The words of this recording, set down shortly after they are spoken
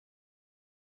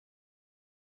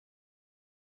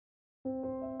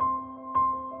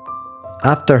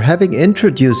After having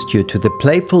introduced you to the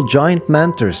playful giant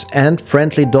mantas and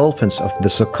friendly dolphins of the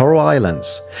Socorro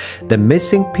Islands, the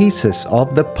missing pieces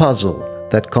of the puzzle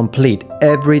that complete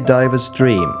every diver's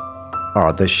dream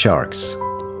are the sharks.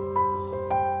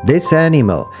 This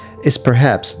animal is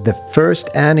perhaps the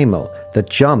first animal that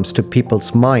jumps to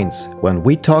people's minds when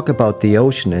we talk about the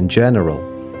ocean in general.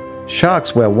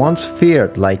 Sharks were once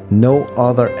feared like no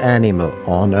other animal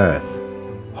on Earth.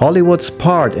 Hollywood's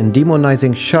part in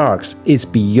demonizing sharks is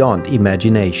beyond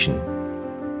imagination.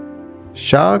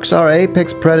 Sharks are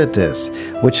apex predators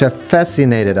which have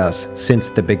fascinated us since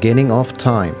the beginning of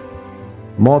time.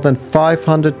 More than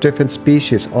 500 different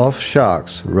species of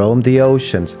sharks roam the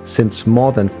oceans since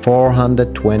more than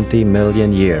 420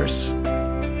 million years.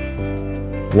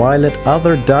 While at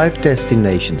other dive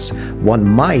destinations one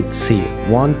might see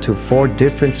 1 to 4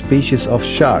 different species of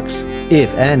sharks,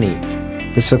 if any,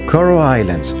 the Socorro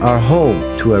Islands are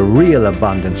home to a real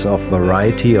abundance of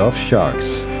variety of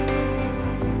sharks.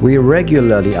 We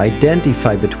regularly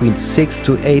identify between 6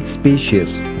 to 8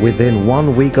 species within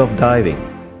 1 week of diving.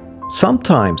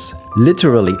 Sometimes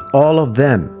literally all of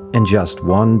them in just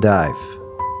one dive.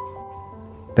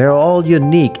 They're all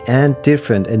unique and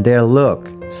different in their look,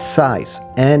 size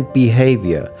and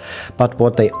behavior, but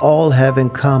what they all have in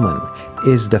common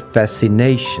is the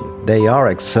fascination they are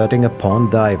exerting upon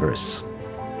divers.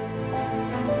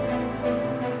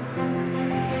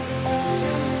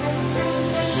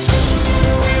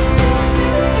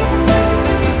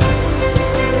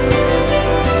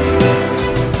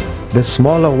 The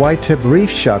smaller white-tip reef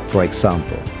shark, for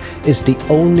example, is the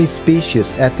only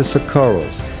species at the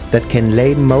Socorros that can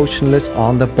lay motionless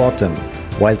on the bottom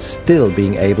while still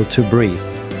being able to breathe.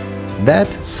 That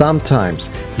sometimes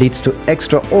leads to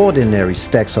extraordinary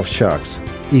stacks of sharks,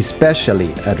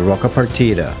 especially at Roca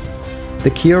Partida.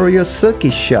 The curious silky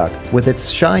shark with its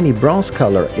shiny bronze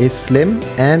color is slim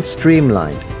and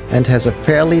streamlined and has a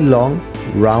fairly long,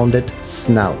 rounded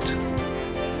snout.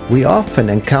 We often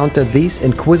encounter these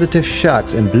inquisitive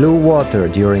sharks in blue water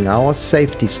during our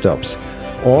safety stops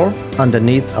or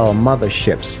underneath our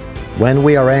motherships when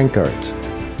we are anchored.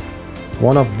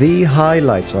 One of the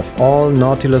highlights of all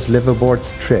Nautilus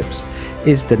Liveaboards trips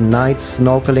is the night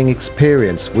snorkeling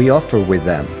experience we offer with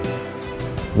them.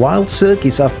 While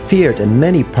silkies are feared in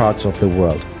many parts of the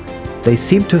world, they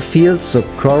seem to feel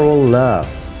Socorro love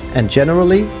and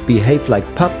generally behave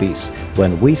like puppies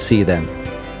when we see them.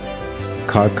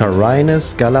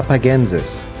 Carcharinus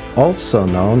galapagensis, also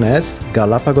known as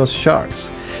Galapagos sharks,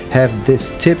 have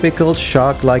this typical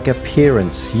shark-like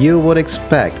appearance you would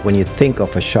expect when you think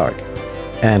of a shark,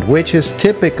 and which is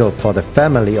typical for the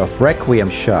family of requiem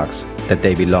sharks that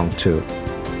they belong to.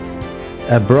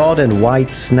 A broad and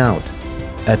wide snout,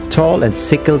 a tall and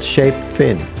sickle-shaped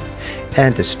fin,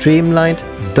 and a streamlined,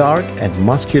 dark and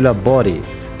muscular body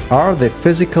are the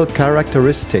physical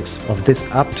characteristics of this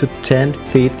up to 10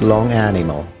 feet long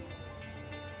animal.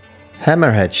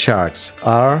 Hammerhead sharks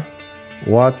are,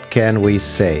 what can we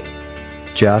say,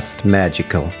 just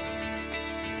magical.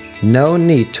 No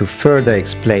need to further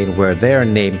explain where their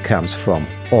name comes from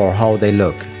or how they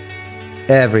look.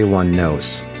 Everyone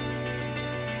knows.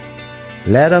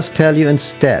 Let us tell you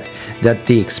instead that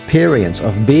the experience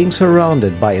of being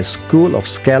surrounded by a school of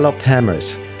scalloped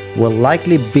hammers will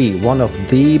likely be one of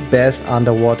the best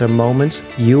underwater moments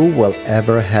you will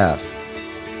ever have.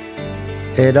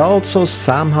 It also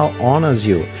somehow honors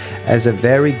you as a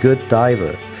very good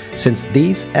diver, since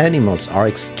these animals are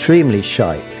extremely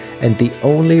shy and the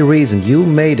only reason you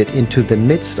made it into the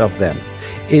midst of them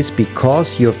is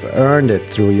because you've earned it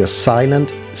through your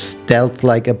silent,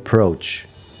 stealth-like approach.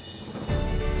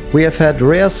 We have had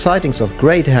rare sightings of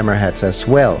great hammerheads as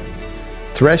well,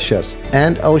 threshers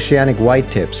and oceanic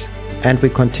whitetips, and we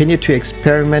continue to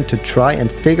experiment to try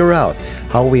and figure out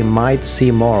how we might see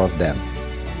more of them.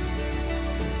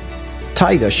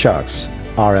 Tiger sharks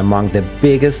are among the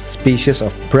biggest species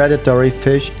of predatory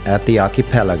fish at the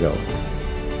archipelago.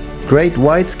 Great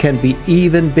whites can be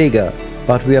even bigger,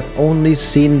 but we have only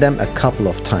seen them a couple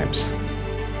of times.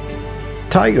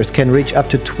 Tigers can reach up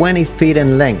to 20 feet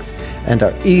in length and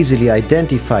are easily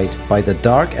identified by the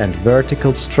dark and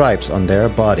vertical stripes on their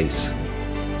bodies.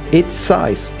 Its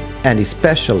size, and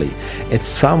especially its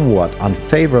somewhat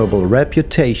unfavorable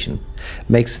reputation,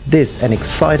 makes this an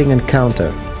exciting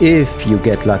encounter if you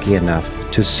get lucky enough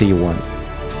to see one.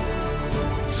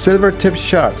 Silver-tipped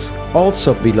sharks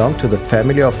also belong to the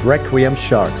family of requiem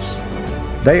sharks.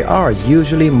 They are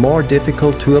usually more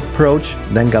difficult to approach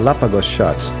than Galapagos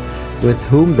sharks, with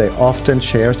whom they often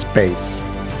share space.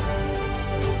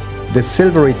 The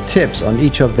silvery tips on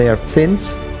each of their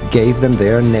fins gave them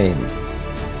their name.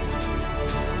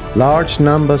 Large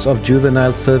numbers of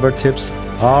juvenile silvertips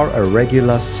are a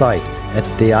regular sight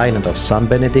at the island of San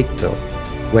Benedicto,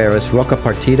 whereas Rocca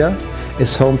Partida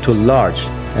is home to large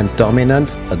and dominant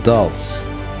adults.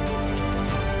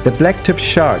 The blacktip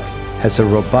shark has a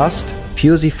robust,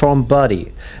 fusiform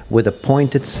body with a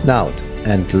pointed snout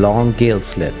and long gill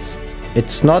slits.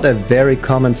 It's not a very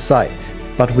common sight,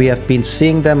 but we have been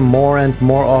seeing them more and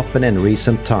more often in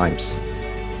recent times.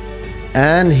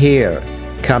 And here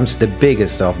comes the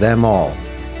biggest of them all.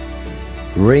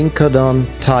 Rhyncodon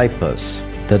typus,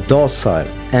 the docile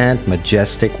and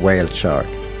majestic whale shark.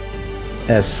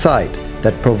 A sight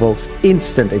that provokes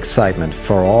instant excitement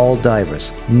for all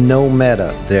divers, no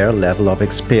matter their level of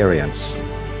experience.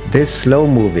 This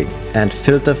slow-moving and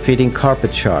filter-feeding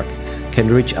carpet shark can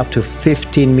reach up to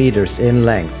 15 meters in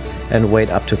length and weigh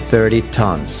up to 30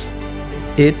 tons.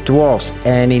 It dwarfs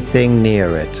anything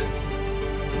near it.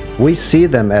 We see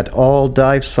them at all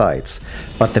dive sites,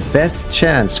 but the best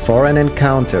chance for an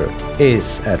encounter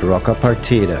is at Rocca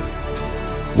Partida.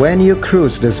 When you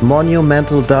cruise this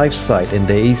monumental dive site in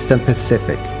the Eastern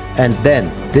Pacific, and then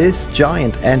this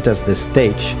giant enters the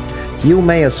stage, you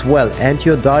may as well end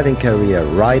your diving career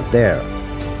right there,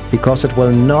 because it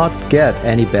will not get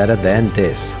any better than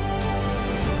this.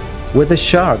 With the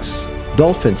sharks,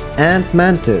 dolphins and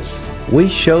mantis, we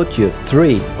showed you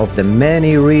 3 of the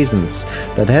many reasons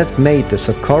that have made the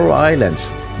Socorro Islands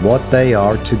what they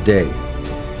are today.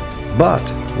 But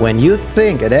when you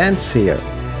think it ends here,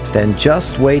 then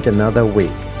just wait another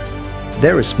week.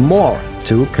 There is more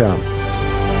to come.